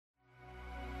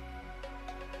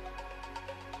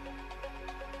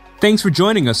Thanks for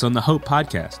joining us on the Hope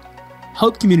Podcast.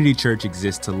 Hope Community Church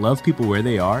exists to love people where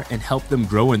they are and help them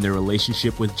grow in their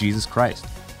relationship with Jesus Christ.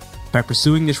 By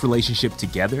pursuing this relationship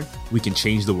together, we can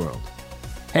change the world.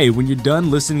 Hey, when you're done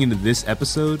listening to this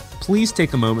episode, please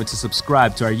take a moment to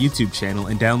subscribe to our YouTube channel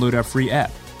and download our free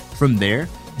app. From there,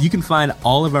 you can find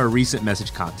all of our recent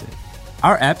message content.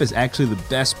 Our app is actually the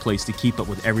best place to keep up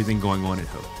with everything going on at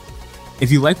Hope.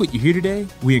 If you like what you hear today,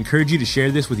 we encourage you to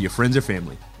share this with your friends or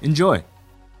family. Enjoy.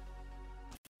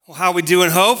 Well, how we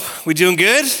doing, Hope? We doing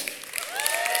good?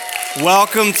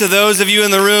 Welcome to those of you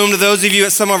in the room, to those of you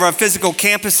at some of our physical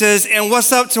campuses, and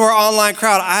what's up to our online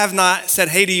crowd? I have not said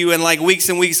hey to you in like weeks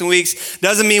and weeks and weeks.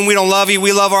 Doesn't mean we don't love you.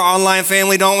 We love our online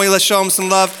family, don't we? Let's show them some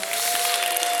love.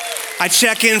 I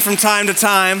check in from time to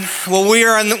time. Well, we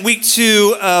are in week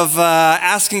 2 of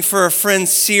Asking for a Friend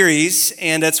series,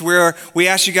 and that's where we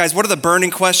ask you guys, what are the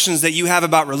burning questions that you have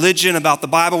about religion, about the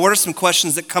Bible? What are some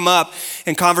questions that come up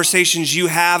in conversations you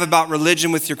have about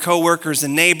religion with your coworkers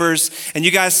and neighbors? And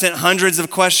you guys sent hundreds of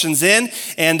questions in,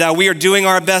 and we are doing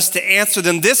our best to answer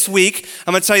them. This week,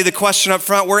 I'm going to tell you the question up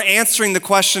front. We're answering the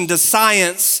question, does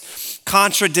science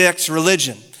contradict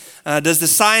religion? Does the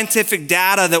scientific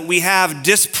data that we have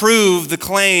disprove the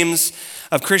claims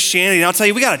of Christianity? And I'll tell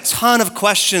you, we got a ton of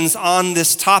questions on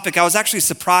this topic. I was actually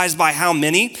surprised by how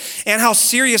many and how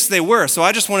serious they were. So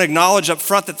I just want to acknowledge up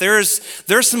front that there's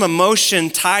some emotion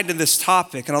tied to this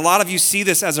topic. And a lot of you see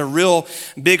this as a real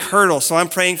big hurdle. So I'm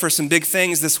praying for some big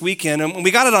things this weekend. And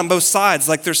we got it on both sides.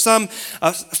 Like there's some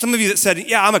of you that said,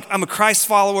 yeah, I'm a Christ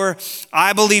follower.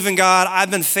 I believe in God.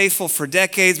 I've been faithful for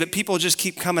decades, but people just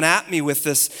keep coming at me with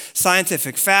this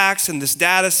scientific facts and this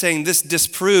data saying this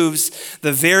disproves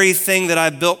the very thing that I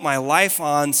built my life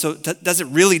on. So does it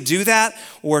really do that?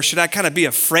 Or should I kind of be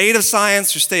afraid of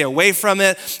science or stay away from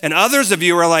it? And others of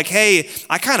you are like, hey,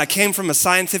 I kind of came from a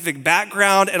scientific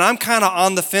background and I'm kind of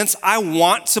on the fence. I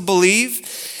want to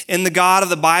believe in the God of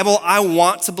the Bible. I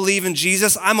want to believe in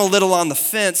Jesus. I'm a little on the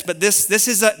fence, but this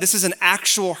is an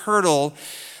actual hurdle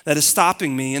that is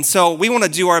stopping me. And so we want to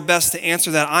do our best to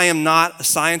answer that. I am not a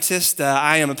scientist.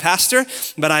 I am a pastor,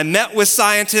 but I met with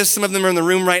scientists. Some of them are in the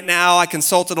room right now. I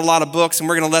consulted a lot of books, and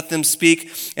we're going to let them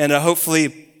speak, and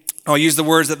hopefully I'll use the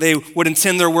words that they would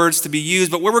intend their words to be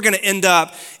used. But where we're going to end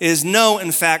up is no,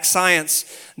 in fact, science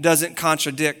doesn't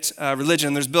contradict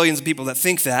religion. There's billions of people that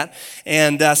think that.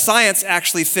 And science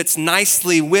actually fits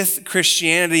nicely with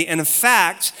Christianity and in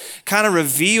fact kind of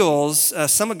reveals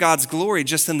some of God's glory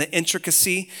just in the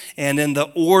intricacy and in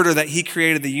the order that he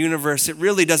created the universe. It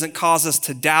really doesn't cause us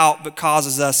to doubt, but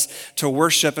causes us to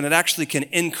worship, and it actually can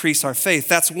increase our faith.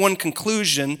 That's one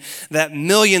conclusion that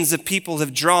millions of people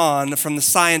have drawn from the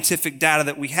scientific data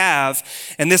that we have.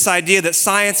 And this idea that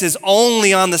science is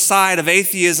only on the side of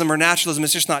atheism or naturalism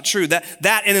is just not true.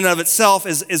 That in and of itself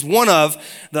is one of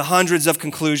the hundreds of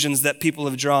conclusions that people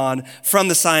have drawn from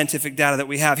the scientific data that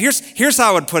we have. Here's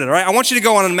how I would put it, all right? I want you to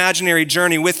go on an imaginary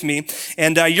journey with me,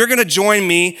 and you're going to join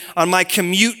me on my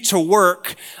commute to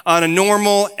work on a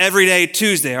normal, everyday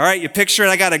Tuesday, all right? You picture it,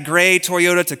 I got a gray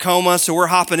Toyota Tacoma, so we're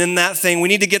hopping in that thing. We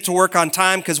need to get to work on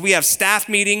time because we have staff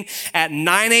meeting at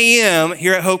 9 a.m.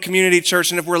 here at Hope Community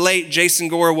Church, and if we're late, Jason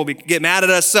Gore will get mad at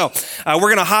us. So we're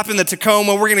going to hop in the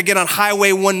Tacoma. We're going to get on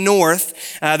Highway 1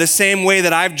 North, the same way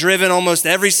that I've driven almost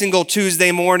every single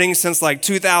Tuesday morning since like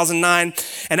 2009.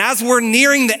 And as we're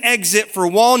nearing the exit for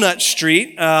Walnut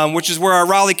Street, which is where our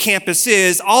Raleigh campus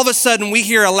is, all of a sudden we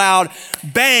hear a loud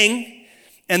bang,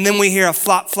 and then we hear a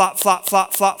flop, flop, flop,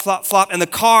 flop, flop, flop, flop, and the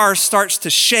car starts to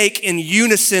shake in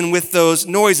unison with those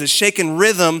noises, shake in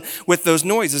rhythm with those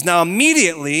noises. Now,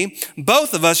 immediately,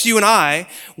 both of us, you and I,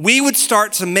 we would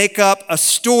start to make up a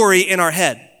story in our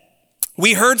head.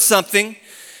 We heard something,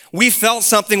 we felt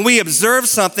something, we observed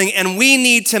something, and we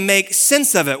need to make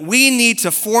sense of it. We need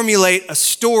to formulate a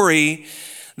story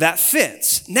that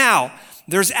fits. Now,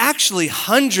 there's actually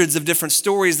hundreds of different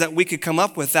stories that we could come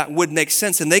up with that would make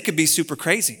sense, and they could be super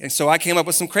crazy. And so I came up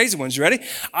with some crazy ones. You ready?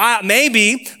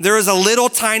 Maybe there was a little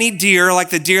tiny deer, like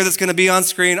the deer that's going to be on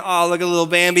screen. Oh, look at little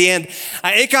Bambi. And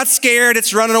it got scared.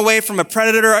 It's running away from a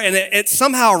predator, and it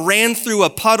somehow ran through a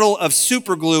puddle of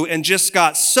super glue and just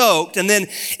got soaked. And then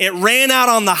it ran out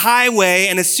on the highway,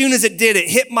 and as soon as it did, it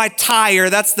hit my tire.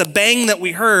 That's the bang that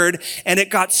we heard, and it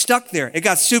got stuck there. It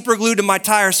got super glued to my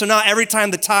tire. So now every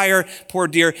time the tire, poor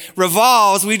deer,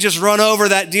 revolves, we just run over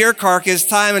that deer carcass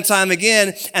time and time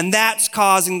again, and that's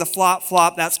causing the flop,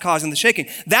 flop, that's causing the shaking.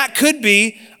 That could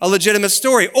be a legitimate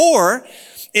story. Or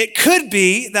it could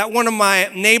be that one of my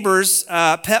neighbor's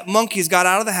pet monkeys got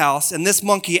out of the house, and this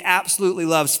monkey absolutely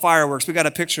loves fireworks. We got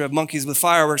a picture of monkeys with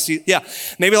fireworks. Yeah,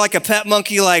 maybe like a pet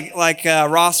monkey like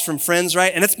Ross from Friends,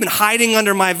 right? And it's been hiding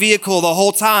under my vehicle the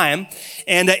whole time,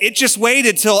 and it just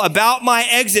waited till about my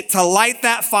exit to light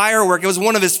that firework. It was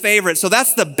one of his favorites. So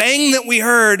that's the bang that we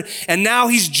heard, and now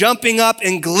he's jumping up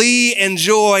in glee and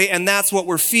joy, and that's what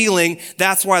we're feeling.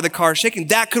 That's why the car's shaking.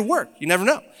 That could work. You never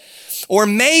know. Or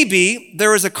maybe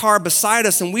there was a car beside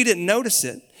us and we didn't notice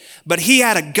it, but he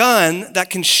had a gun that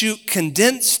can shoot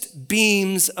condensed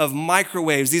beams of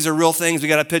microwaves. These are real things. We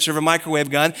got a picture of a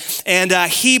microwave gun. And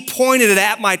he pointed it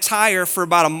at my tire for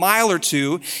about a mile or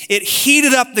two. It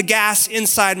heated up the gas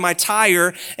inside my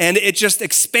tire, and it just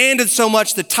expanded so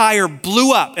much the tire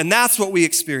blew up. And that's what we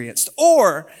experienced.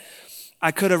 Or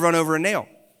I could have run over a nail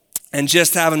and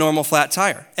just have a normal flat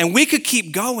tire. And we could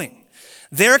keep going.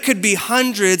 There could be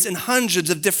hundreds and hundreds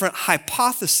of different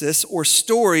hypotheses or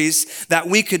stories that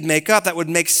we could make up that would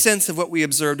make sense of what we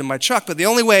observed in my truck. But the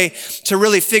only way to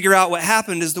really figure out what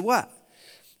happened is to what?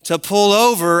 To pull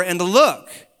over and to look,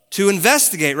 to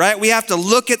investigate, right? We have to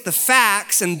look at the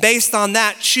facts and based on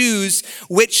that choose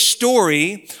which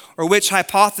story or which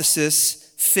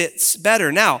hypothesis fits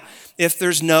better. Now, if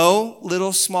there's no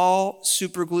little small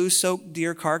super glue soaked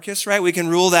deer carcass, right, we can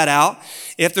rule that out.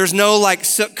 If there's no like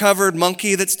soot covered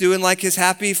monkey that's doing like his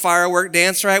happy firework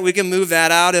dance, right, we can move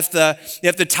that out. If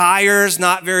the tire's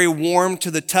not very warm to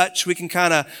the touch, we can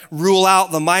kind of rule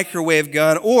out the microwave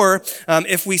gun. Or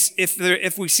if we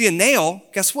see a nail,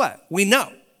 guess what? We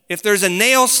know. If there's a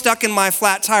nail stuck in my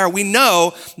flat tire, we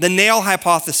know the nail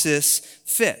hypothesis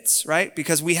fits, right?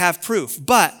 Because we have proof.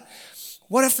 But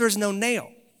what if there's no nail?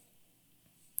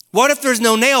 What if there's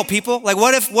no nail, people? Like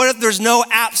what if there's no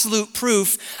absolute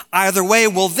proof either way?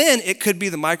 Well, then it could be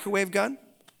the microwave gun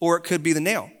or it could be the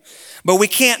nail. But we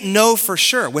can't know for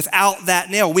sure without that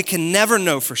nail. We can never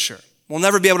know for sure. We'll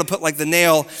never be able to put like the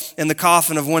nail in the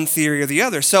coffin of one theory or the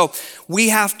other. So we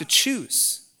have to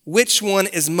choose which one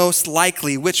is most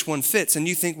likely, which one fits. And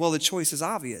you think, well, the choice is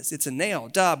obvious. It's a nail,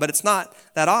 duh, but it's not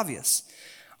that obvious.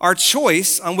 Our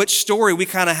choice on which story we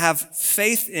kind of have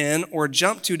faith in or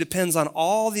jump to depends on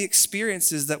all the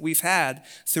experiences that we've had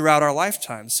throughout our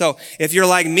lifetime. So if you're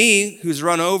like me, who's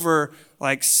run over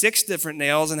like 6 different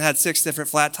nails and had 6 different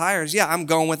flat tires, yeah, I'm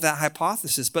going with that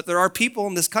hypothesis. But there are people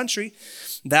in this country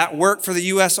that work for the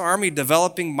U.S. Army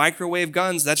developing microwave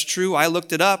guns. That's true. I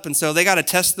looked it up. And so they got to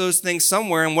test those things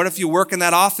somewhere. And what if you work in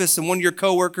that office and one of your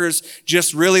coworkers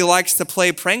just really likes to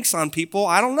play pranks on people?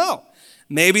 I don't know.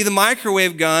 Maybe the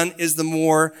microwave gun is the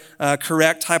more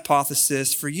correct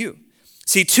hypothesis for you.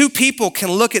 See, 2 people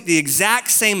can look at the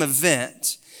exact same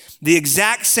event, the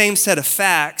exact same set of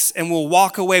facts, and will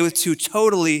walk away with 2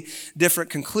 totally different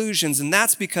conclusions. And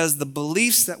that's because the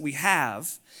beliefs that we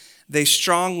have, they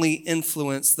strongly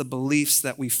influence the beliefs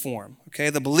that we form. Okay,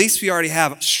 the beliefs we already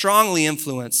have strongly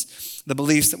influence the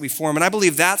beliefs that we form. And I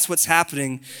believe that's what's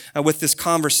happening with this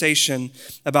conversation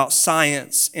about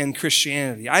science and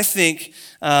Christianity. I think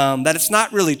that it's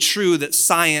not really true that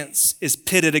science is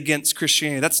pitted against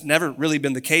Christianity. That's never really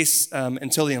been the case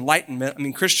until the Enlightenment. I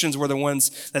mean, Christians were the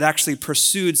ones that actually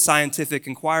pursued scientific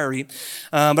inquiry.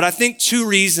 But I think 2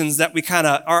 reasons that we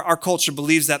our culture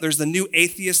believes that. There's the new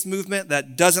atheist movement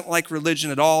that doesn't like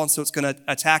religion at all, and so it's going to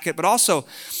attack it. But also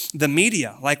the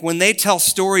media, like when they tell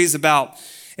stories about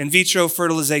in vitro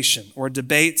fertilization or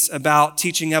debates about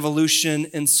teaching evolution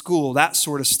in school, that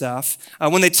sort of stuff.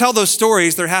 When they tell those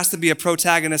stories, there has to be a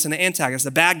protagonist and an antagonist,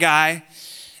 a bad guy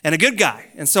and a good guy.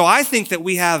 And so I think that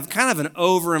we have kind of an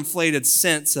overinflated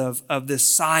sense of this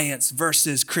science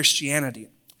versus Christianity.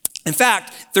 In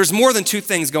fact, there's more than 2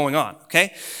 things going on,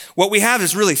 okay? What we have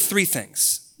is really 3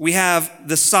 things. We have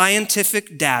the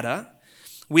scientific data.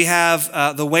 We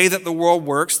have the way that the world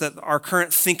works, that our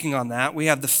current thinking on that. We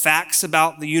have the facts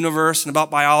about the universe and about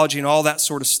biology and all that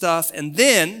sort of stuff. And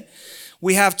then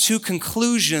we have 2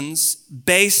 conclusions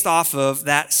based off of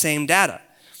that same data.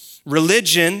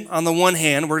 Religion, on the one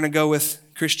hand, we're going to go with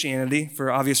Christianity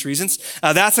for obvious reasons.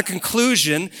 That's a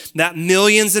conclusion that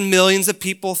millions and millions of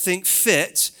people think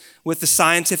fit with the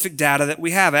scientific data that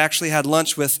we have. I actually had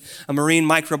lunch with a marine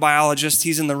microbiologist.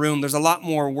 He's in the room. There's a lot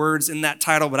more words in that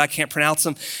title, but I can't pronounce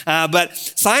them. But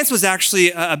science was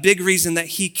actually a big reason that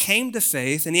he came to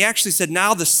faith. And he actually said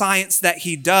now the science that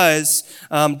he does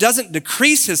doesn't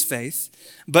decrease his faith,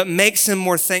 but makes him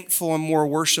more thankful and more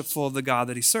worshipful of the God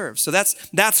that he serves. So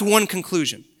that's one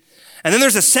conclusion. And then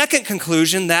there's a second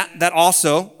conclusion that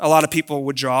also a lot of people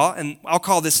would draw, and I'll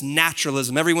call this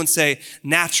naturalism. Everyone say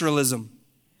naturalism.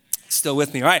 Still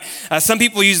with me, all right? Some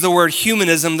people use the word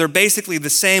humanism. They're basically the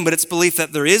same, but it's belief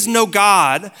that there is no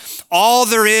God. All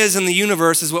there is in the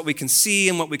universe is what we can see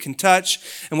and what we can touch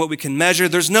and what we can measure.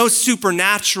 There's no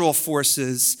supernatural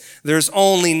forces. There's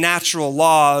only natural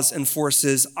laws and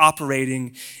forces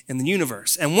operating in the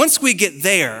universe. And once we get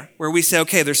there, where we say,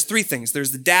 okay, there's three things.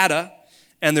 There's the data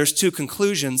and there's two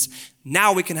conclusions.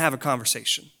 Now we can have a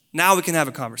conversation.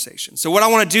 So what I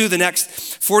want to do the next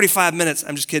 45 minutes,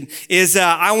 I'm just kidding, is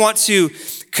I want to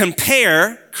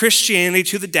compare Christianity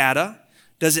to the data.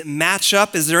 Does it match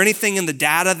up? Is there anything in the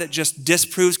data that just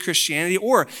disproves Christianity?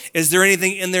 Or is there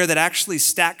anything in there that actually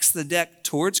stacks the deck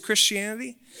towards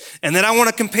Christianity? And then I want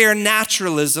to compare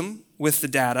naturalism with the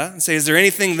data and say, is there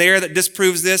anything there that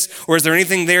disproves this? Or is there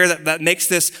anything there that makes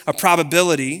this a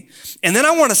probability? And then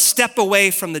I want to step away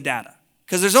from the data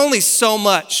because there's only so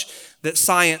much that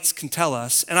science can tell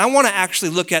us. And I want to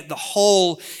actually look at the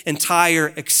whole entire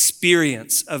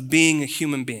experience of being a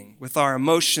human being with our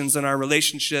emotions and our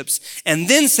relationships, and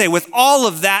then say, with all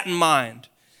of that in mind,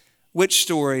 which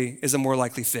story is a more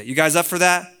likely fit? You guys up for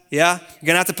that? Yeah? You're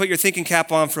going to have to put your thinking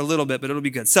cap on for a little bit, but it'll be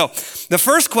good. So the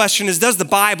first question is, does the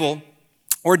Bible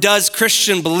or does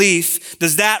Christian belief,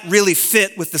 does that really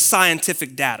fit with the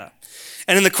scientific data?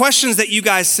 And in the questions that you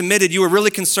guys submitted, you were really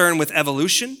concerned with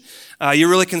evolution. You're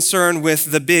really concerned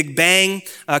with the Big Bang,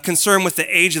 concerned with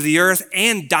the age of the earth,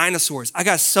 and dinosaurs. I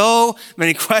got so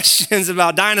many questions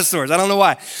about dinosaurs. I don't know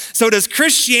why. So does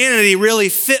Christianity really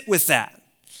fit with that?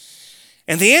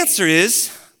 And the answer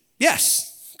is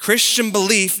yes. Christian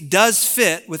belief does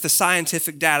fit with the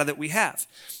scientific data that we have.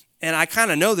 And I kind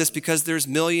of know this because there's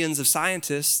millions of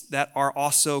scientists that are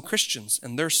also Christians,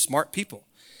 and they're smart people.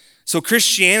 So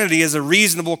Christianity is a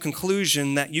reasonable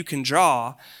conclusion that you can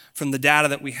draw from the data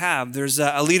that we have. There's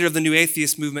a leader of the New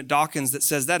Atheist movement, Dawkins, that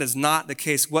says that is not the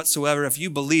case whatsoever. If you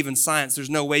believe in science, there's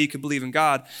no way you could believe in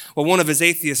God. Well, one of his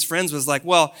atheist friends was like,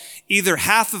 well, either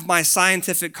half of my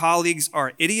scientific colleagues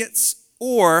are idiots,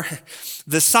 or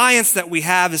the science that we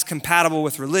have is compatible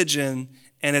with religion,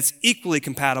 and it's equally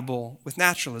compatible with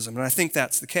naturalism. And I think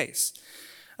that's the case.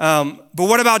 But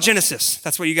what about Genesis?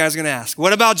 That's what you guys are going to ask.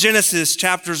 What about Genesis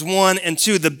chapters 1 and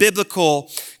 2, the biblical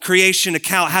creation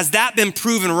account? Has that been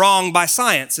proven wrong by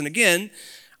science? And again,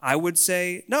 I would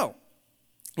say no.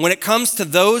 When it comes to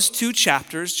those two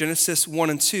chapters, Genesis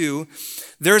 1 and 2,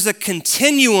 there's a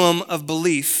continuum of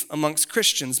belief amongst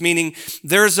Christians, meaning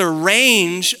there's a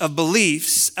range of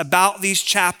beliefs about these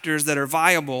chapters that are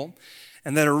viable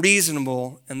and that are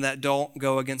reasonable and that don't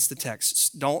go against the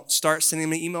text. Don't start sending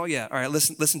me an email yet. All right,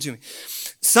 listen to me.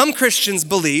 Some Christians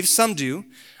believe, some do,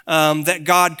 that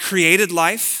God created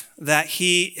life, that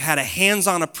he had a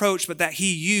hands-on approach, but that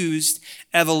he used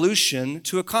evolution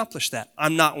to accomplish that.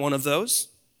 I'm not one of those.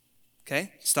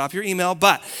 Okay, stop your email.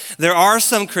 But there are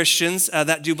some Christians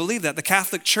that do believe that. The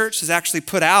Catholic Church has actually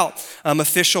put out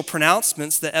official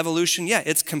pronouncements that evolution,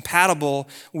 it's compatible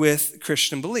with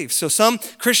Christian belief. So some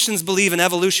Christians believe in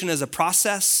evolution as a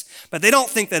process, but they don't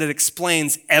think that it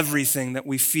explains everything that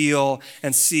we feel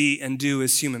and see and do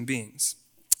as human beings.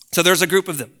 So there's a group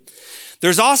of them.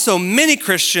 There's also many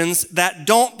Christians that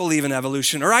don't believe in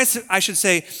evolution, or I should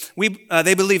say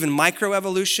they believe in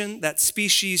microevolution, that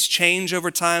species change over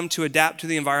time to adapt to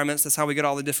the environments. That's how we get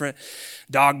all the different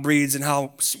dog breeds and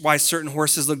why certain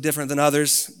horses look different than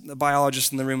others. The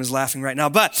biologist in the room is laughing right now.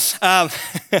 But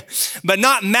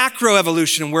not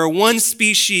macroevolution, where one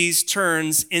species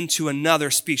turns into another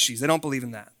species. They don't believe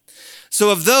in that. So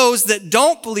of those that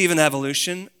don't believe in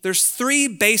evolution, there's three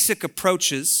basic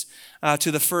approaches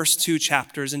to the first two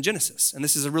chapters in Genesis. And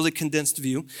this is a really condensed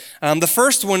view. The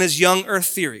first one is young earth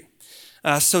theory.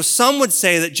 So some would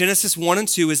say that Genesis 1 and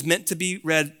 2 is meant to be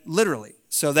read literally.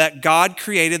 So that God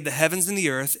created the heavens and the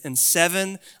earth in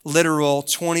 7 literal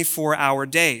 24-hour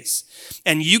days.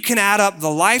 And you can add up the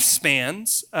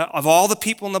lifespans of all the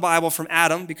people in the Bible from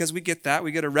Adam, because we get that,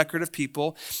 we get a record of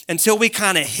people, until we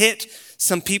kind of hit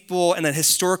some people in a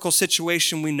historical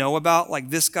situation we know about, like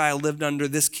this guy lived under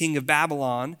this king of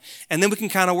Babylon, and then we can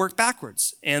kind of work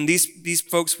backwards. And these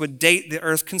folks would date the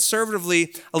earth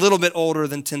conservatively a little bit older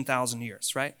than 10,000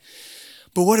 years, right?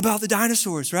 But what about the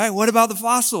dinosaurs, right? What about the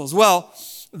fossils? Well,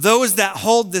 those that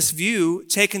hold this view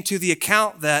take into the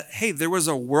account that, hey, there was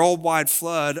a worldwide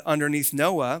flood underneath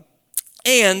Noah,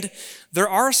 and there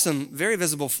are some very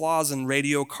visible flaws in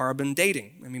radiocarbon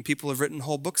dating. I mean, people have written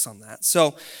whole books on that.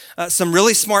 So some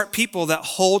really smart people that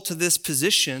hold to this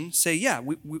position say,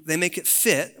 they make it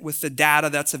fit with the data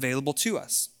that's available to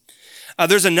us.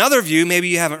 There's another view maybe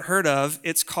you haven't heard of.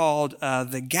 It's called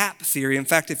the gap theory. In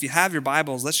fact, if you have your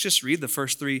Bibles, let's just read the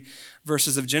first 3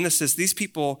 verses of Genesis. These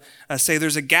people say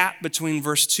there's a gap between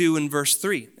verse 2 and verse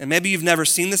 3. And maybe you've never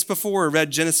seen this before or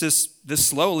read Genesis this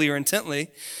slowly or intently.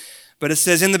 But it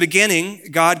says, in the beginning,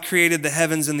 God created the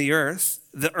heavens and the earth.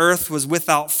 The earth was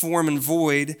without form and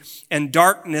void, and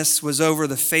darkness was over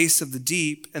the face of the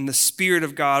deep, and the Spirit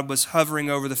of God was hovering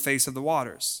over the face of the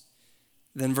waters.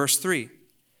 Then verse 3,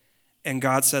 and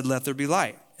God said, let there be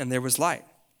light, and there was light.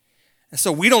 And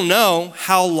so we don't know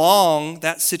how long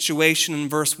that situation in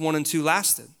verse 1 and 2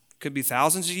 lasted. Could be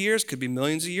thousands of years, could be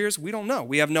millions of years. We don't know.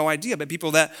 We have no idea. But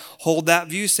people that hold that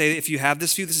view say, if you have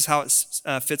this view, this is how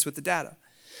it fits with the data.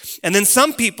 And then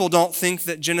some people don't think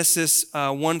that Genesis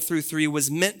 1 through 3 was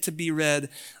meant to be read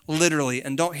literally.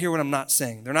 And don't hear what I'm not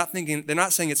saying. They're not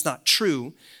saying it's not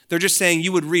true. They're just saying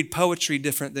you would read poetry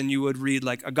different than you would read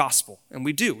like a gospel. And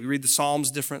we do. We read the Psalms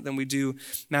different than we do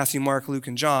Matthew, Mark, Luke,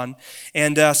 and John.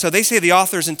 And so they say the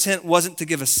author's intent wasn't to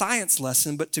give a science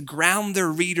lesson, but to ground their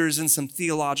readers in some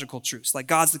theological truths. Like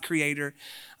God's the creator.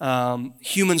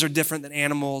 Humans are different than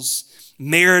animals.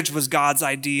 Marriage was God's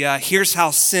idea. Here's how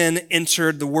sin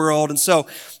entered the world. And so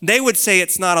they would say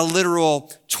it's not a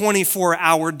literal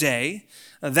 24-hour day.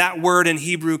 That word in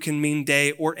Hebrew can mean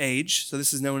day or age. So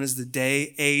this is known as the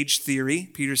day-age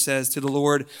theory. Peter says to the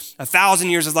Lord,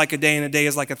 1,000 years is like a day and a day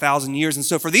is like 1,000 years. And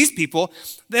so for these people,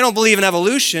 they don't believe in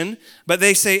evolution, but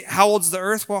they say, how old's the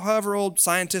earth? Well, however old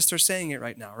scientists are saying it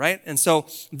right now, right? And so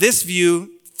this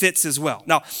view fits as well.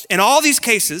 Now, in all these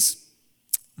cases,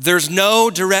 there's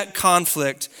no direct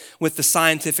conflict with the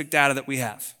scientific data that we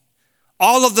have.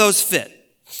 All of those fit.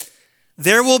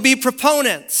 There will be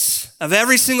proponents of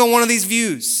every single one of these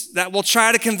views that will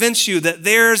try to convince you that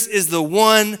theirs is the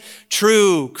one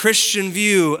true Christian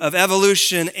view of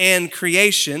evolution and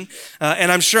creation.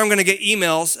 And I'm sure I'm going to get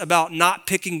emails about not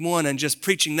picking one and just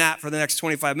preaching that for the next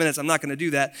 25 minutes. I'm not going to do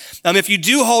that. If you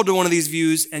do hold to one of these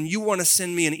views and you want to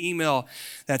send me an email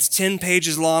that's 10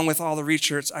 pages long with all the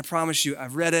research, I promise you,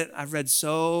 I've read it. I've read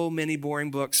so many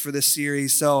boring books for this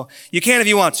series. So you can if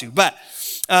you want to. But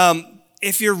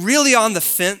if you're really on the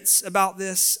fence about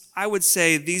this, I would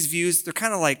say these views, they're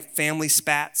kind of like family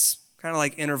spats, kind of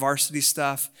like intervarsity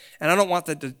stuff. And I don't want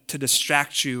that to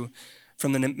distract you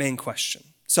from the main question.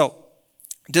 So,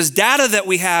 does data that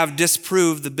we have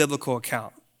disprove the biblical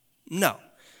account? No.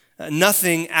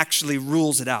 Nothing actually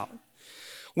rules it out.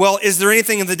 Well, is there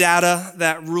anything in the data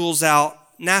that rules out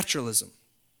naturalism?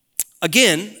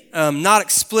 Again, not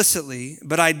explicitly,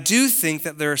 but I do think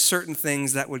that there are certain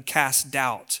things that would cast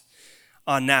doubt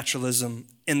on naturalism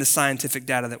in the scientific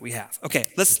data that we have. Okay,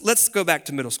 let's go back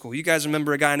to middle school. You guys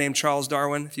remember a guy named Charles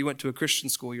Darwin? If you went to a Christian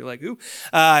school, you're like, who?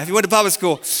 If you went to public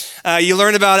school, you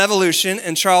learned about evolution,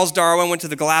 and Charles Darwin went to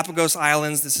the Galapagos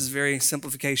Islands. This is very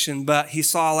simplification, but he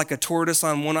saw like a tortoise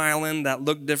on one island that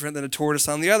looked different than a tortoise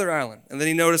on the other island. And then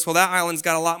he noticed, well, that island's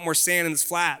got a lot more sand and it's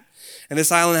flat. And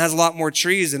this island has a lot more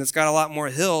trees and it's got a lot more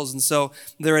hills. And so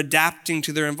they're adapting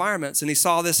to their environments. And he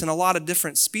saw this in a lot of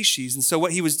different species. And so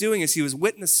what he was doing is he was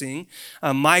witnessing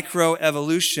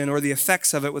microevolution, or the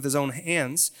effects of it, with his own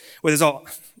hands, with his own,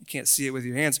 you can't see it with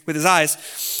your hands, with his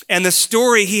eyes. And the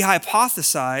story he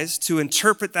hypothesized to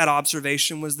interpret that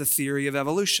observation was the theory of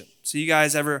evolution. So you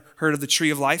guys ever heard of the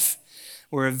tree of life?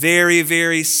 Where a very,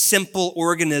 very simple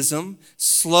organism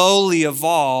slowly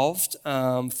evolved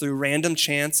through random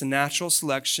chance and natural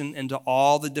selection into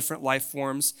all the different life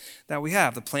forms that we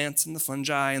have, the plants and the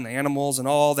fungi and the animals and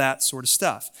all that sort of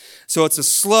stuff. So it's a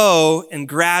slow and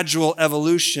gradual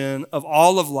evolution of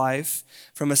all of life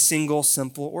from a single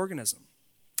simple organism.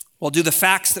 Well, do the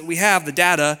facts that we have, the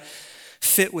data,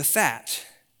 fit with that?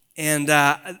 And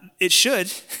it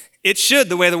should. It should,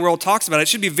 the way the world talks about it. It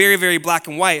should be very, very black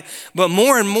and white. But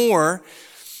more and more,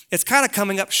 it's kind of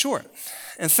coming up short.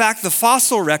 In fact, the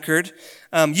fossil record,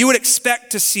 you would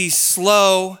expect to see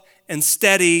slow and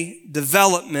steady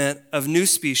development of new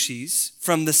species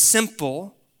from the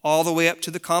simple all the way up to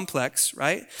the complex,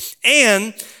 right?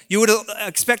 And you would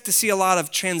expect to see a lot of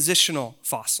transitional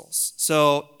fossils.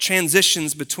 So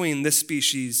transitions between this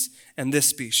species and this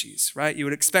species, right? You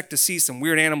would expect to see some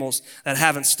weird animals that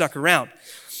haven't stuck around.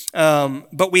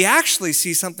 But we actually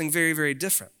see something very, very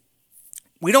different.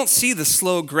 We don't see the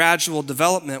slow, gradual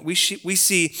development. We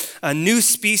see a new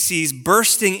species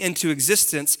bursting into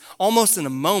existence almost in a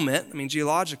moment,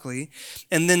 geologically,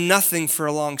 and then nothing for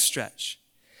a long stretch.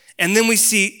 And then we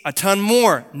see a ton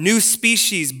more new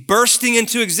species bursting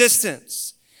into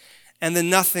existence, and then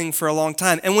nothing for a long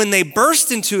time. And when they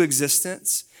burst into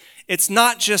existence, it's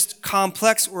not just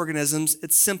complex organisms,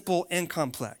 it's simple and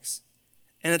complex.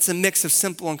 And it's a mix of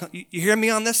simple and, you hear me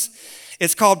on this?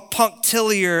 It's called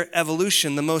punctiliar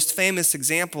evolution. The most famous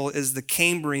example is the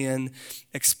Cambrian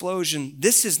explosion.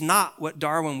 This is not what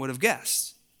Darwin would have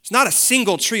guessed. It's not a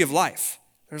single tree of life.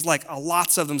 There's like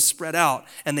lots of them spread out,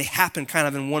 and they happen kind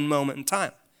of in one moment in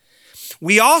time.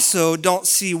 We also don't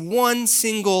see one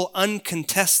single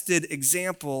uncontested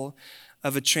example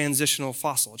of a transition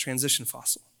fossil.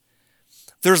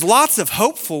 There's lots of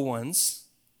hopeful ones,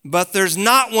 but there's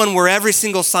not one where every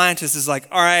single scientist is like,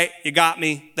 all right, you got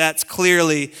me. That's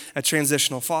clearly a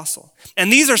transitional fossil.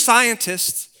 And these are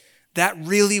scientists that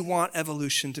really want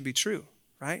evolution to be true,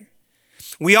 right?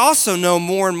 We also know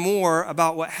more and more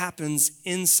about what happens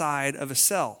inside of a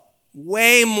cell,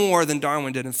 way more than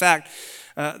Darwin did. In fact,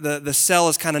 the cell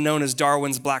is kind of known as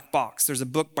Darwin's black box. There's a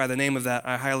book by the name of that.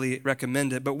 I highly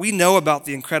recommend it. But we know about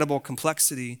the incredible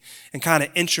complexity and kind of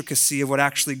intricacy of what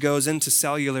actually goes into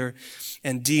cellular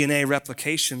and DNA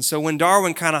replication. So when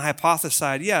Darwin kind of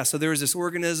hypothesized, so there was this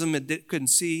organism it couldn't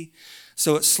see,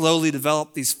 so it slowly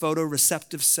developed these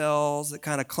photoreceptive cells that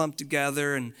kind of clumped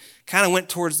together and kind of went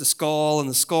towards the skull, and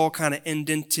the skull kind of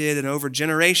indented, and over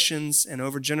generations,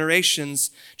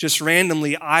 just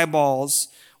randomly eyeballs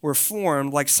were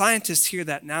formed. Like, scientists hear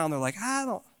that now and they're like, I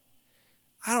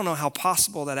don't know how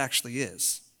possible that actually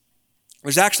is.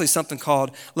 There's actually something called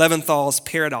Leventhal's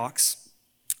paradox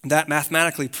that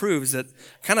mathematically proves that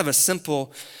kind of a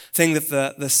simple thing that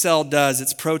the cell does,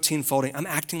 it's protein folding. I'm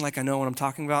acting like I know what I'm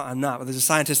talking about. I'm not, but there's a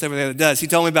scientist over there that does. He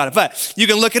told me about it, but you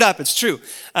can look it up. It's true.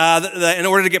 In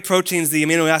order to get proteins, the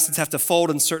amino acids have to fold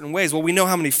in certain ways. Well, we know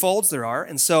how many folds there are,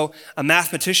 and so a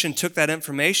mathematician took that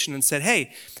information and said,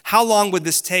 hey, how long would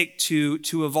this take to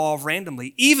evolve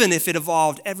randomly, even if it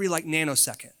evolved every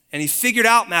nanosecond? And he figured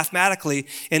out mathematically,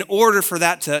 in order for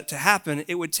that to happen,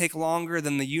 it would take longer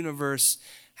than the universe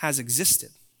has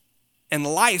existed. And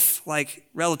life,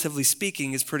 relatively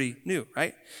speaking, is pretty new,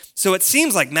 right? So it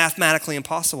seems like mathematically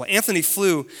impossible. Anthony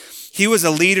Flew, he was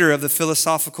a leader of the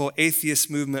philosophical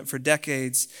atheist movement for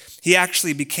decades. He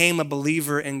actually became a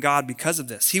believer in God because of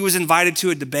this. He was invited to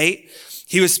a debate.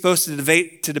 He was supposed to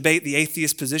debate the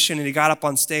atheist position, and he got up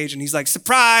on stage and he's like,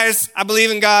 surprise, I believe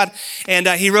in God. And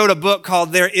he wrote a book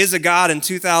called There Is a God in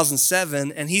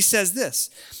 2007, and he says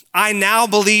this: I now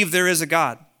believe there is a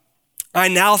God. I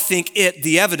now think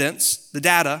the evidence, the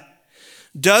data,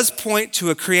 does point to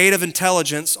a creative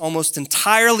intelligence almost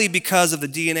entirely because of the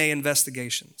DNA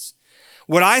investigations.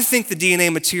 What I think the DNA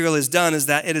material has done is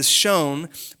that it is shown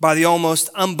by the almost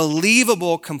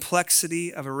unbelievable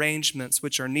complexity of arrangements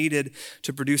which are needed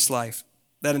to produce life,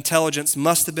 that intelligence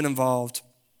must have been involved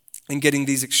in getting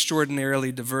these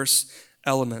extraordinarily diverse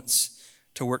elements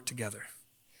to work together.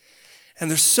 And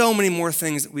there's so many more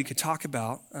things that we could talk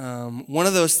about. One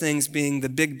of those things being the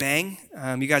Big Bang.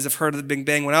 You guys have heard of the Big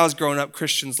Bang. When I was growing up,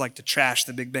 Christians like to trash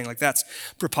the Big Bang. That's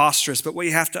preposterous. But what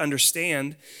you have to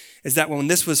understand is that when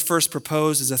this was first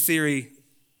proposed as a theory,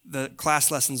 the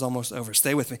class lesson's almost over.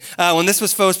 Stay with me. When this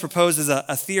was first proposed as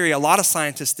a theory, a lot of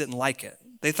scientists didn't like it.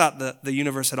 They thought the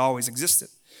universe had always existed.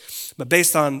 But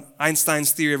based on Einstein's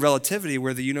theory of relativity,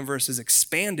 where the universe is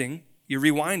expanding, you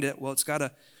rewind it, well, it's got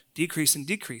to decrease and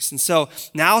decrease. And so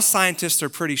now scientists are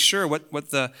pretty sure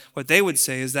what they would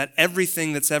say is that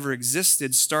everything that's ever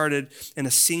existed started in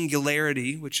a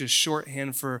singularity, which is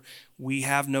shorthand for we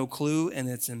have no clue, and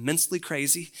it's immensely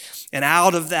crazy. And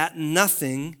out of that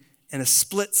nothing, in a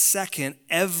split second,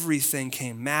 everything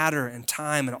came, matter and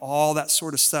time and all that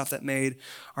sort of stuff that made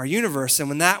our universe. And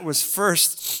when that was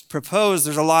first proposed,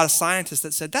 there's a lot of scientists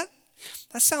that said, that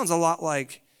sounds a lot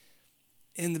like,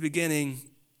 in the beginning,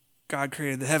 God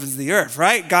created the heavens and the earth,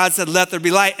 right? God said, let there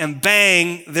be light, and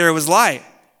bang, there was light.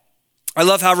 I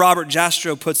love how Robert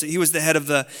Jastrow puts it. He was the head of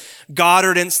the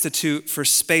Goddard Institute for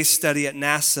Space Study at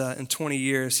NASA in 20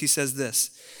 years. He says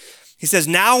this. He says,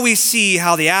 now we see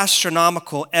how the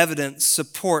astronomical evidence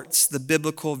supports the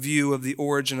biblical view of the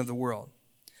origin of the world.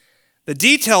 The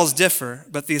details differ,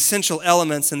 but the essential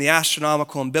elements in the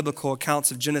astronomical and biblical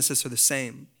accounts of Genesis are the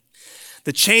same.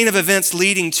 The chain of events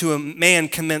leading to a man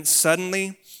commenced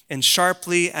suddenly and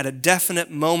sharply at a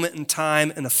definite moment in time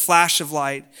in a flash of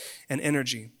light and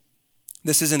energy.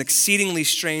 This is an exceedingly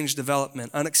strange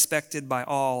development, unexpected by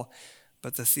all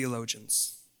but the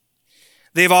theologians.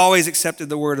 They've always accepted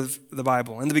the word of the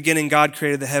Bible. In the beginning, God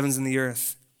created the heavens and the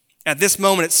earth. At this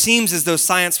moment, it seems as though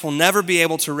science will never be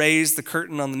able to raise the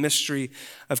curtain on the mystery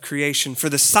of creation. For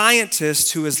the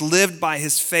scientist who has lived by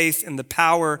his faith in the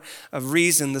power of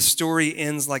reason, the story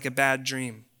ends like a bad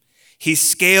dream. He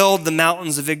scaled the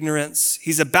mountains of ignorance.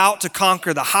 He's about to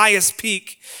conquer the highest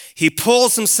peak. He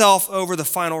pulls himself over the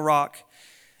final rock,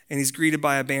 and he's greeted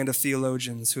by a band of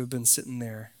theologians who have been sitting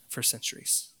there for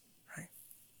centuries. Right?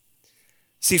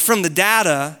 See, from the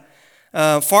data,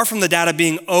 far from the data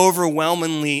being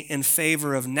overwhelmingly in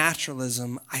favor of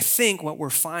naturalism, I think what we're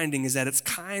finding is that it's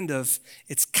kind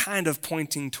of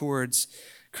pointing towards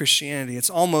Christianity. It's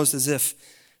almost as if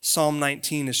Psalm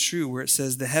 19 is true, where it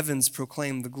says, the heavens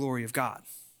proclaim the glory of God.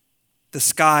 The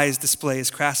skies display his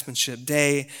craftsmanship.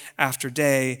 Day after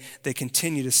day, they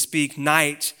continue to speak.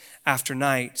 Night after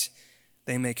night,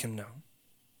 they make him known.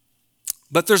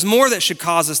 But there's more that should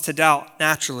cause us to doubt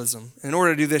naturalism. In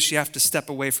order to do this, you have to step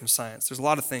away from science. There's a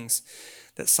lot of things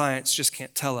that science just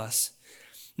can't tell us.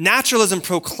 Naturalism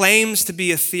proclaims to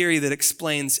be a theory that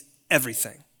explains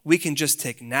everything. We can just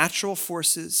take natural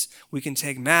forces, we can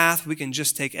take math, we can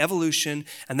just take evolution,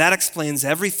 and that explains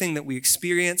everything that we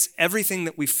experience, everything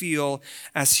that we feel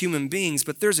as human beings.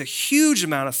 But there's a huge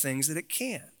amount of things that it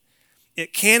can't.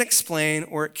 It can't explain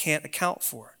or it can't account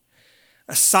for.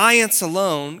 A science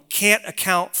alone can't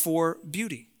account for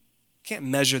beauty. Can't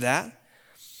measure that.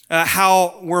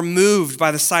 How we're moved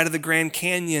by the sight of the Grand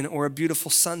Canyon or a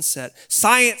beautiful sunset.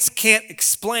 Science can't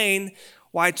explain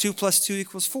why 2 + 2 =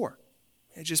 4.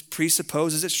 It just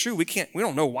presupposes it's true. We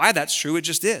don't know why that's true. It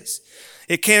just is.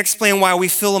 It can't explain why we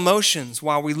feel emotions,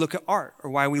 why we look at art, or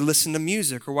why we listen to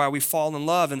music, or why we fall in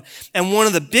love. And one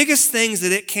of the biggest things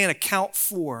that it can't account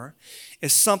for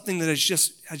is something that has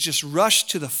just rushed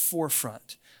to the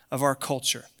forefront of our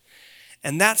culture.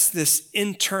 And that's this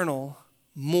internal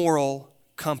moral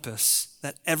compass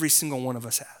that every single one of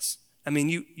us has. I mean,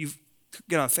 you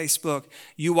get on Facebook,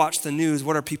 you watch the news,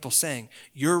 what are people saying?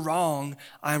 You're wrong,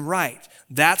 I'm right.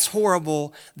 That's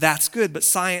horrible, that's good, but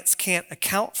science can't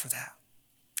account for that.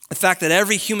 The fact that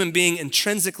every human being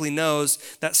intrinsically knows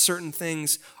that certain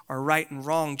things are right and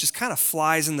wrong just kind of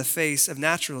flies in the face of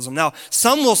naturalism. Now,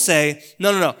 some will say,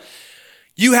 no.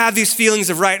 You have these feelings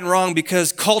of right and wrong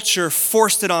because culture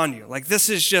forced it on you. Like this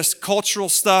is just cultural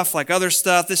stuff, like other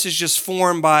stuff. This is just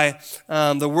formed by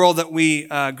the world that we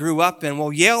grew up in.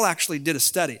 Well, Yale actually did a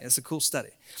study. It's a cool study.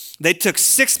 They took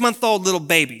 6-month-old little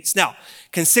babies. Now,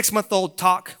 can 6-month-old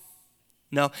talk?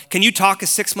 No. Can you talk a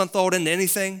 6-month-old into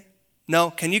anything?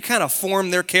 No. Can you kind of form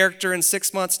their character in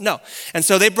 6 months? No. And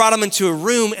so they brought them into a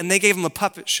room and they gave them a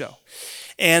puppet show.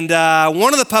 And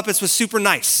one of the puppets was super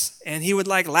nice, and he would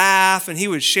like laugh, and he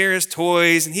would share his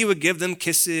toys, and he would give them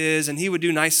kisses, and he would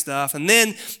do nice stuff. And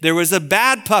then there was a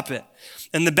bad puppet,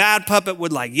 and the bad puppet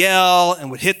would like yell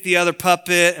and would hit the other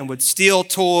puppet and would steal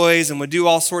toys and would do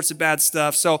all sorts of bad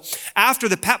stuff. So after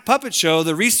the puppet show,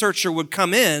 the researcher would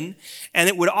come in, and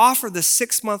it would offer the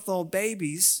 6-month-old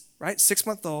babies, right,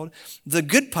 6-month-old, the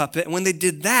good puppet. And when they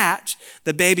did that,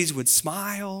 the babies would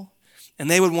smile. And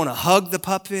they would want to hug the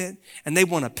puppet, and they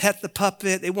want to pet the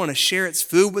puppet. They want to share its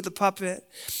food with the puppet.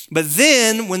 But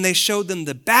then when they showed them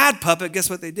the bad puppet, guess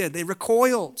what they did? They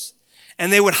recoiled,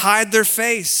 and they would hide their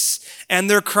face and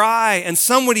their cry. And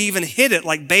some would even hit it,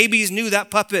 like babies knew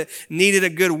that puppet needed a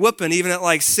good whooping, even at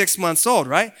like 6 months old,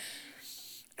 right?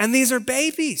 And these are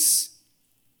babies.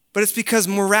 But it's because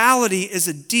morality is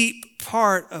a deep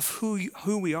part of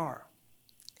who we are.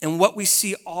 And what we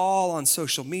see all on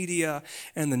social media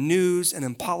and the news and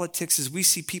in politics is we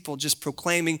see people just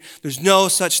proclaiming there's no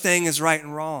such thing as right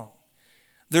and wrong.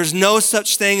 There's no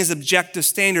such thing as objective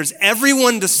standards.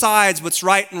 Everyone decides what's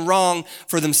right and wrong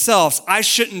for themselves. I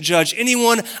shouldn't judge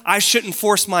anyone. I shouldn't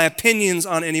force my opinions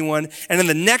on anyone. And in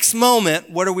the next moment,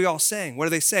 what are we all saying? What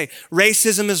do they say?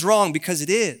 Racism is wrong because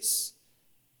it is.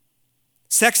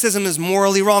 Sexism is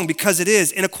morally wrong because it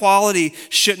is. Inequality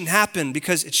shouldn't happen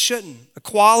because it shouldn't.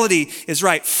 Equality is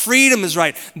right. Freedom is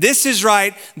right. This is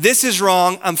right. This is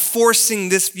wrong. I'm forcing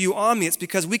this view on me. It's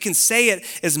because we can say it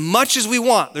as much as we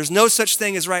want. There's no such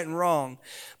thing as right and wrong,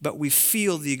 but we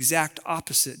feel the exact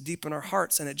opposite deep in our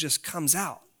hearts, and it just comes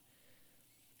out.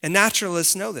 And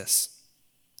naturalists know this,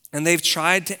 and they've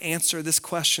tried to answer this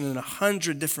question in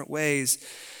 100 different ways,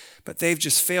 but they've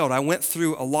just failed. I went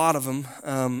through a lot of them,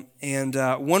 and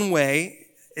one way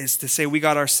is to say we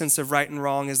got our sense of right and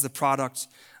wrong as the product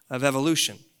of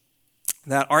evolution.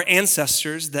 That our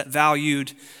ancestors that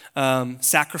valued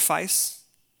sacrifice,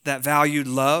 that valued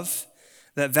love,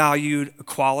 that valued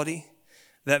equality,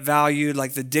 that valued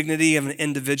like the dignity of an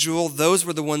individual, those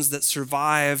were the ones that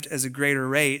survived as a greater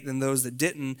rate than those that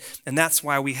didn't, and that's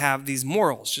why we have these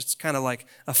morals, just kind of like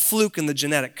a fluke in the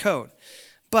genetic code.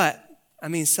 But I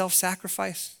mean,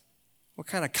 self-sacrifice, what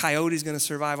kind of coyote is going to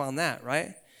survive on that,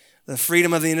 right? The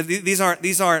freedom of the individual.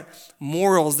 These aren't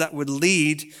morals that would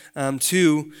lead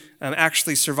to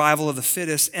actually survival of the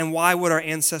fittest. And why would our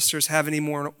ancestors have any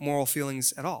more moral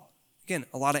feelings at all? Again,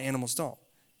 a lot of animals don't.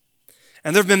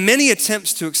 And there have been many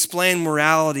attempts to explain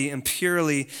morality in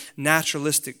purely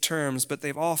naturalistic terms, but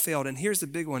they've all failed. And here's the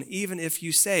big one. Even if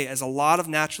you say, as a lot of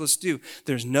naturalists do,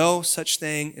 there's no such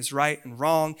thing as right and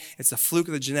wrong, it's a fluke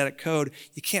of the genetic code,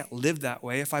 you can't live that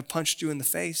way. If I punched you in the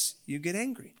face, you get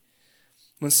angry.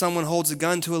 When someone holds a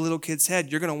gun to a little kid's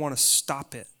head, you're going to want to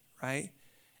stop it, right?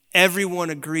 Everyone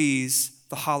agrees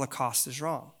the Holocaust is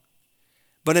wrong.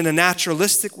 But in a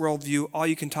naturalistic worldview, all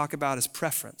you can talk about is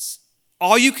preference.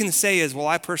 All you can say is, well,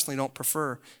 I personally don't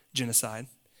prefer genocide,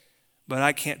 but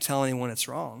I can't tell anyone it's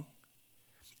wrong.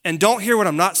 And don't hear what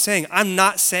I'm not saying. I'm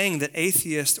not saying that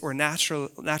atheists or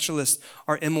naturalists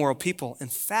are immoral people. In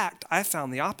fact, I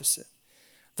found the opposite.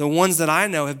 The ones that I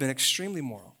know have been extremely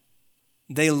moral.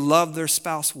 They love their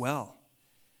spouse well.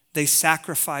 They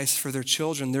sacrifice for their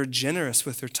children. They're generous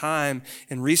with their time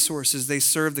and resources. They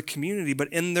serve the community,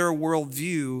 but in their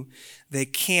worldview, they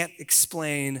can't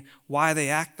explain why they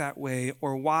act that way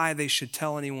or why they should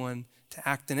tell anyone to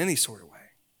act in any sort of way.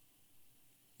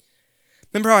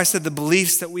 Remember how I said the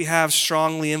beliefs that we have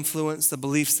strongly influence the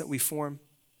beliefs that we form?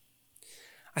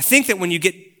 I think that when you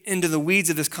get into the weeds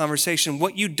of this conversation,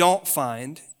 what you don't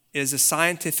find is a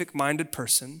scientific-minded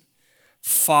person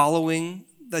following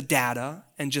the data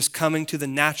and just coming to the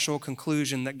natural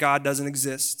conclusion that God doesn't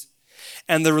exist,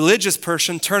 and the religious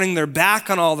person turning their back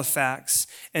on all the facts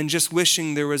and just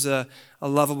wishing there was a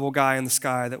lovable guy in the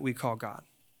sky that we call God.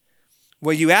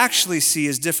 What you actually see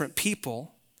is different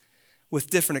people with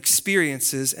different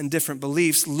experiences and different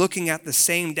beliefs looking at the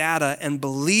same data and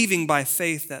believing by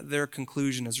faith that their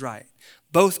conclusion is right.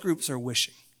 Both groups are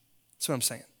wishing. That's what I'm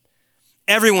saying.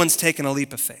 Everyone's taken a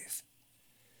leap of faith.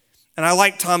 And I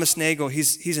like Thomas Nagel.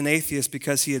 He's an atheist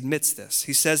because he admits this.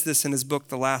 He says this in his book,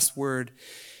 The Last Word.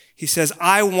 He says,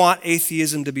 I want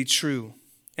atheism to be true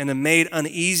and am made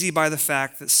uneasy by the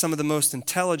fact that some of the most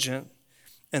intelligent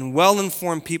and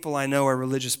well-informed people I know are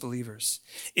religious believers.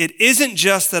 It isn't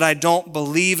just that I don't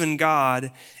believe in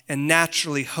God and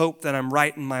naturally hope that I'm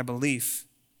right in my belief.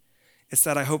 It's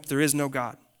that I hope there is no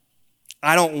God.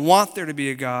 I don't want there to be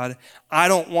a God. I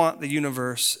don't want the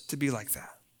universe to be like that.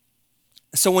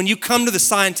 So when you come to the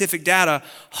scientific data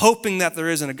hoping that there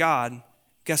isn't a God,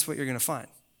 guess what you're going to find?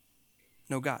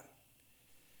 No God.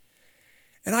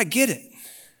 And I get it.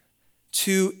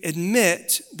 To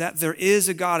admit that there is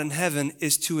a God in heaven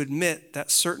is to admit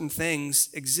that certain things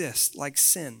exist, like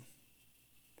sin,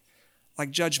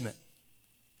 like judgment,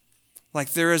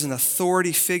 like there is an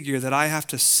authority figure that I have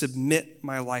to submit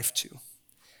my life to,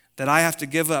 that I have to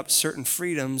give up certain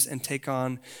freedoms and take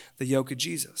on the yoke of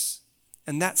Jesus.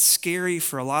 And that's scary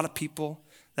for a lot of people.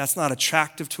 That's not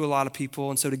attractive to a lot of people.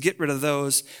 And so to get rid of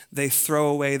those, they throw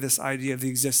away this idea of the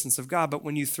existence of God. But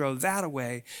when you throw that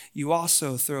away, you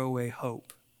also throw away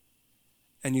hope.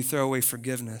 And you throw away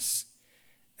forgiveness.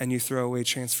 And you throw away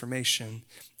transformation.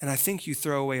 And I think you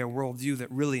throw away a worldview that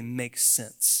really makes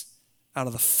sense out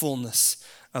of the fullness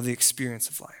of the experience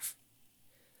of life.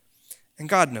 And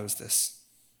God knows this.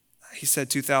 He said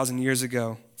 2,000 years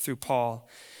ago through Paul,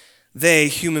 they,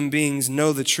 human beings,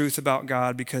 know the truth about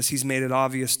God because he's made it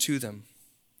obvious to them.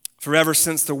 For ever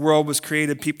since the world was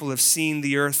created, people have seen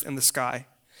the earth and the sky.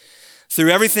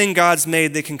 Through everything God's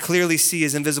made, they can clearly see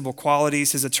his invisible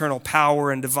qualities, his eternal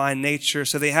power and divine nature,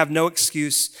 so they have no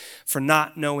excuse for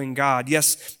not knowing God.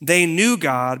 Yes, they knew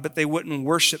God, but they wouldn't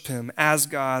worship him as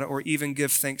God or even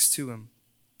give thanks to him.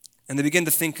 And they begin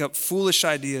to think up foolish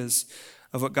ideas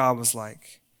of what God was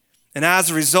like. And as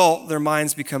a result, their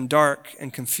minds become dark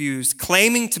and confused.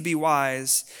 Claiming to be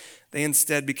wise, they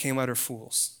instead became utter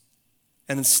fools.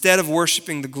 And instead of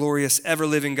worshiping the glorious,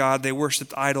 ever-living God, they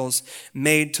worshiped idols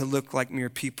made to look like mere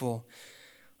people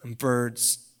and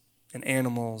birds and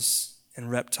animals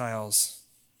and reptiles,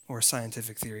 or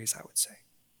scientific theories, I would say.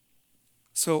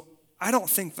 So I don't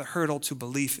think the hurdle to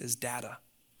belief is data.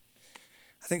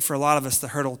 I think for a lot of us, the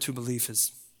hurdle to belief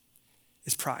is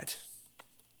pride.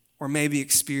 Or maybe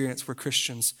experience where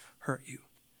Christians hurt you.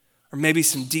 Or maybe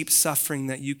some deep suffering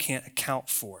that you can't account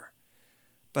for.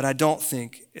 But I don't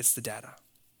think it's the data.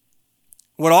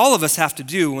 What all of us have to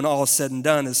do when all is said and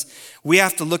done is we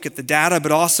have to look at the data,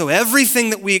 but also everything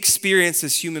that we experience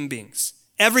as human beings.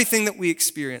 Everything that we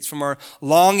experience, from our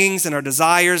longings and our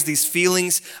desires, these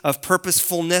feelings of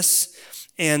purposefulness.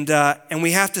 And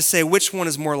we have to say, which one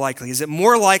is more likely? Is it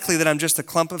more likely that I'm just a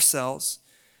clump of cells,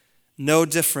 no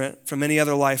different from any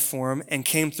other life form, and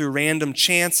came through random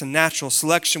chance and natural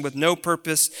selection with no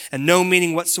purpose and no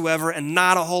meaning whatsoever and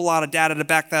not a whole lot of data to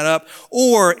back that up?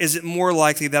 Or is it more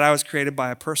likely that I was created by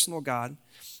a personal God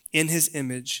in his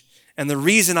image And the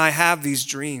reason I have these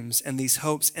dreams and these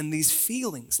hopes and these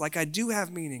feelings, like I do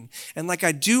have meaning and like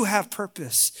I do have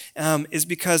purpose, is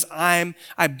because I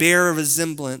bear a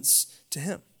resemblance to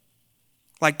him.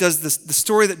 Like, does the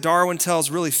story that Darwin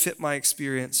tells really fit my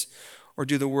experience, or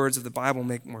do the words of the Bible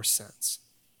make more sense?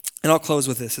 And I'll close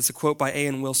with this. It's a quote by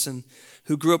A.N. Wilson,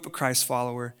 who grew up a Christ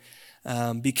follower,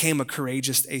 became a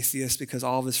courageous atheist because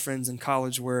all of his friends in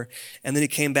college were, and then he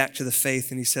came back to the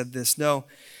faith and he said this: "No,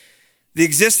 the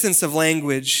existence of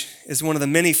language is one of the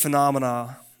many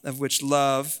phenomena of which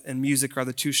love and music are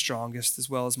the two strongest, as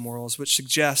well as morals, which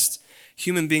suggest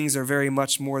human beings are very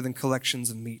much more than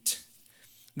collections of meat.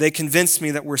 They convince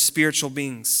me that we're spiritual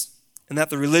beings, and that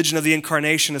the religion of the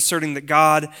incarnation, asserting that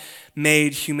God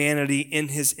made humanity in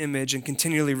his image and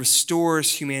continually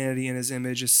restores humanity in his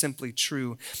image, is simply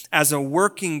true. As a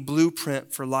working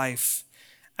blueprint for life,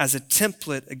 as a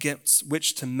template against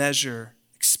which to measure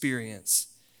experience,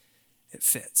 it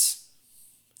fits.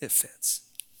 It fits."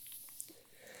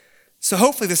 So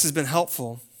hopefully this has been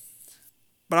helpful,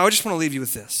 but I just want to leave you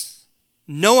with this.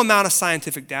 No amount of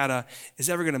scientific data is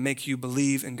ever going to make you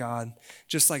believe in God,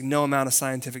 just like no amount of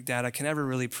scientific data can ever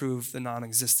really prove the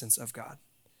non-existence of God.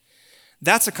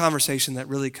 That's a conversation that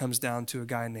really comes down to a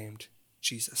guy named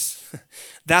Jesus.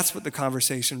 That's what the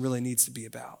conversation really needs to be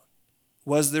about.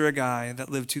 Was there a guy that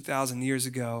lived 2,000 years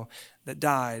ago that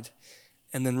died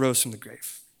and then rose from the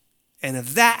grave? And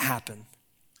if that happened,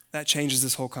 that changes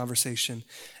this whole conversation,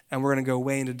 and we're going to go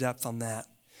way into depth on that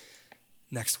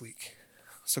next week.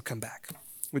 So come back.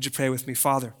 Would you pray with me?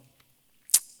 Father,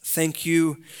 thank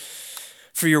you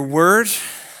for your word.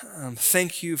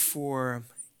 Thank you for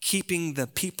keeping the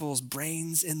people's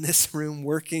brains in this room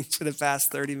working for the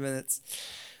past 30 minutes.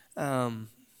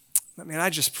 I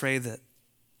just pray that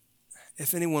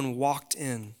if anyone walked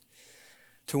in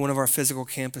to one of our physical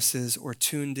campuses or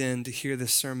tuned in to hear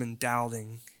this sermon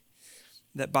doubting,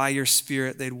 that by your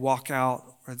Spirit they'd walk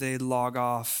out or they'd log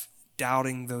off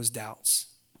doubting those doubts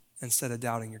instead of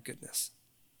doubting your goodness.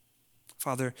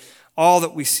 Father, all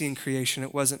that we see in creation,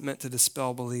 it wasn't meant to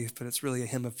dispel belief, but it's really a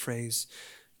hymn of praise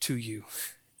to you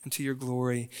and to your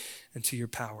glory and to your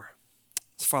power.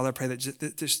 So Father, I pray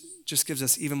that this just gives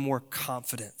us even more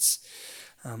confidence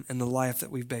in the life that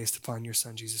we've based upon your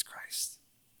Son, Jesus Christ.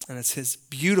 And it's his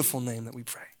beautiful name that we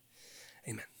pray.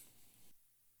 Amen.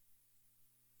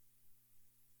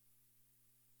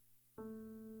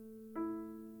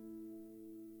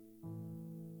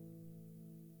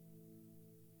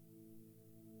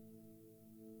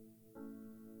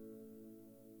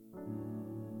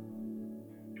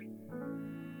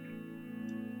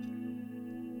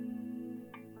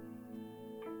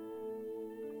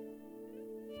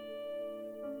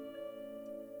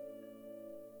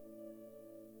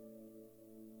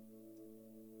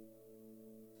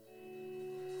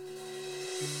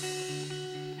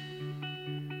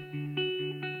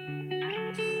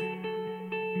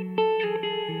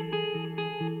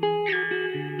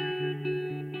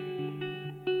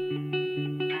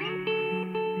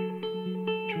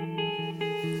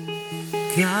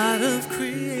 God of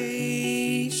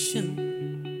creation,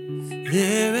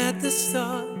 there at the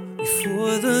start,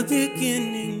 before the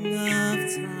beginning of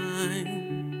time.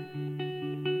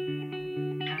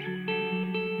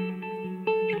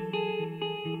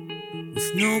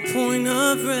 With no point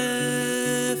of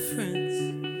reference,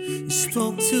 you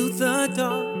spoke to the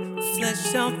dark,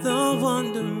 fleshed out the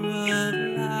wonder of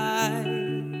life.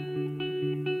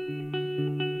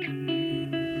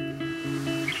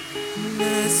 And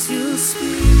as you speak,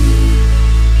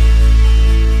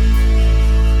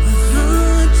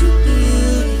 100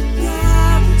 billion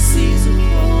galaxies are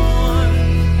born,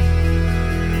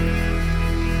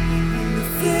 and the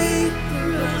vapor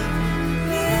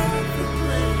of the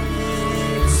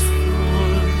planets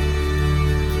form.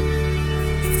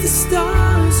 If the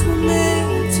stars were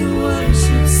made to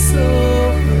worship so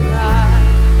bright,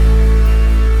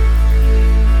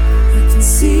 I can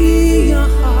see your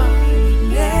heart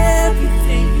in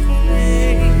everything you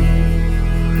made.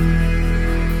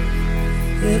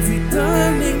 Every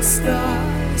burning star,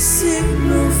 a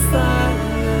signal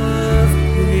fire of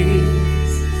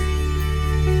praise.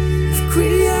 If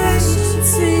creation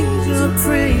sings your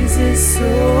praises so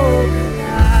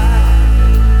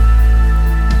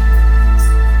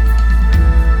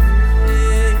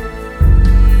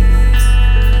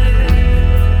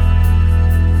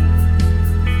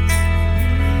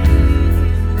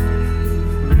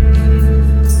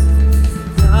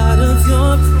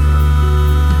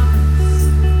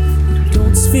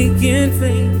speak in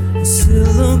vain, a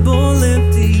syllable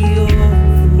empty or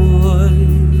void.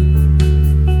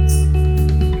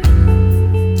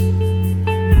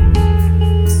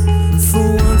 For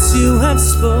once you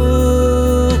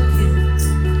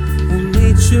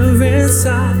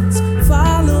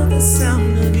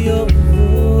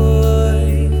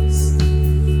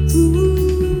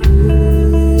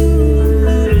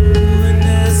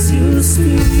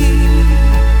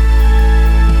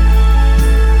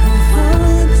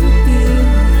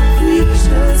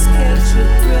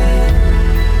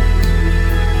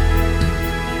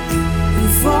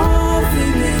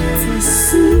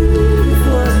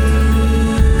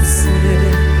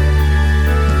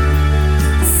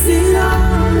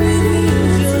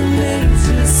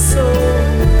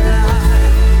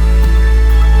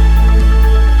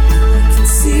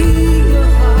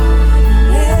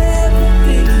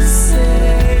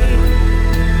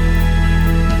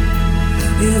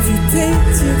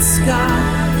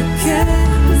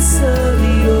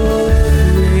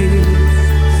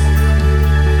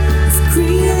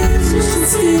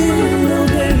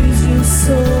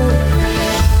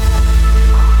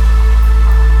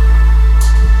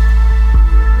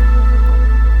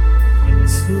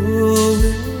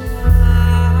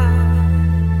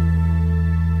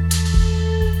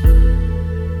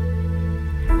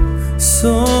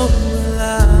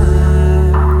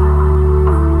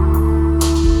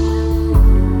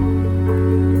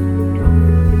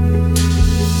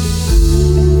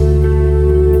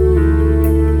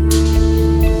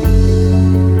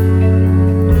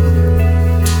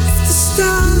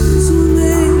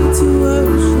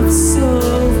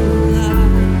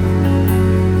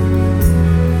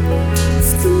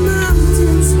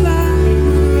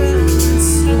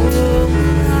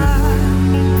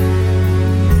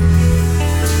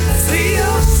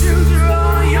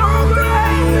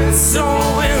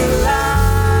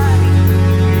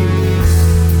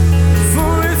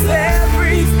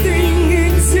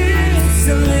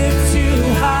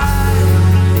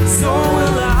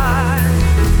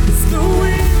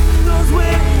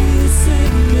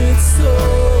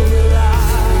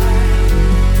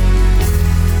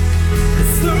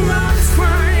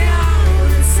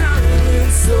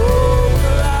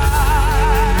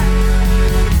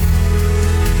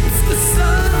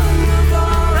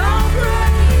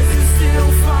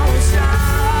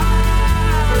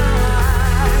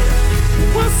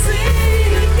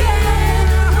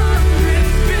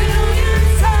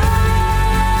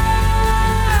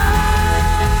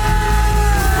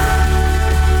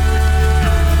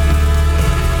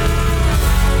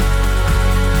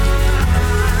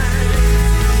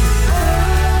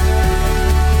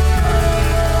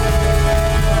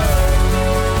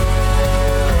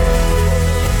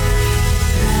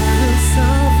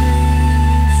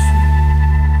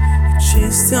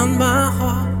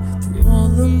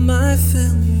my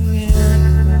failure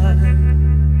and pride.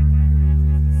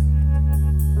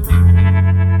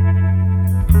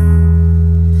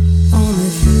 On the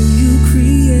hill you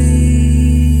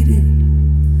created,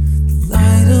 the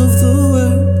light of the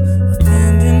world,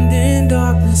 abandoned in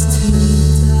darkness to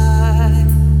die.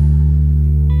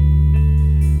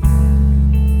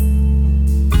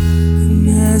 And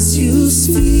as you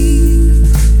speak,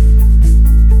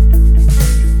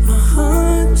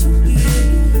 100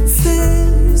 billion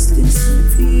fails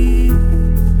disappear.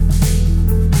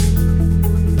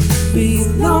 We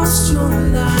lost your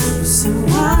life so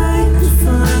I could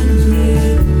find you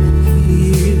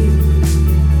here.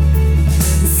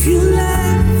 If you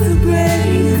left the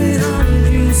grave and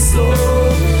hungry soul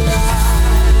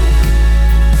alive,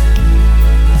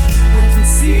 I can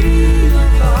see your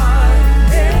heart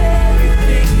and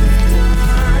everything you've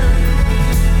done.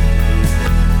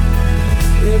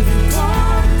 Every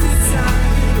part of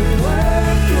time in the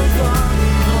work of one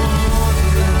love.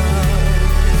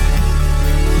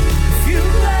 If you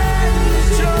let the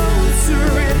joy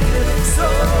surrender, so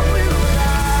will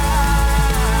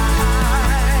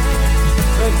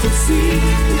I can see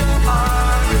your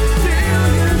heart a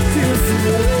billion different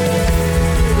ways.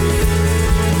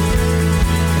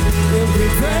 Every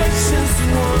precious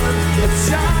one, a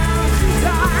child you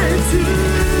died to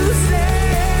save.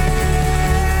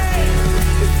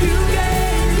 If you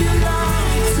gave your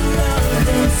life to love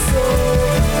and soul,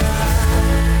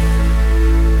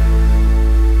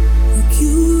 like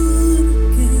you would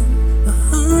again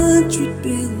 100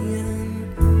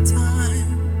 billion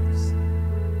times.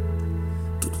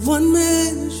 But one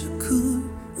measure could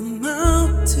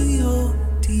amount to your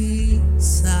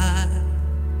desire.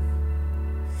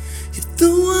 You're the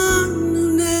one who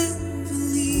never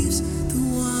leaves, the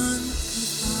one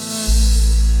behind.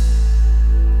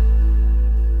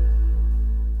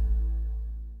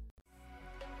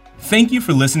 Thank you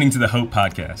for listening to the Hope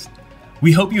Podcast.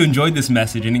 We hope you enjoyed this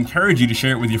message and encourage you to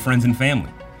share it with your friends and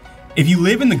family. If you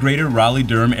live in the greater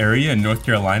Raleigh-Durham area in North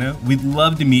Carolina, we'd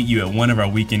love to meet you at one of our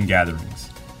weekend gatherings.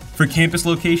 For campus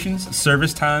locations,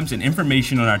 service times, and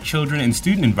information on our children and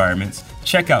student environments,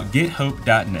 check out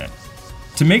gethope.net.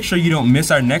 To make sure you don't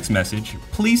miss our next message,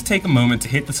 please take a moment to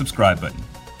hit the subscribe button.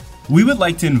 We would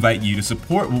like to invite you to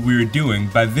support what we are doing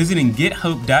by visiting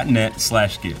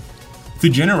gethope.net/give. Through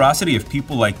generosity of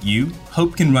people like you,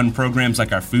 Hope can run programs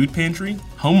like our food pantry,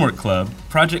 homework club,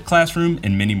 project classroom,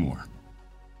 and many more.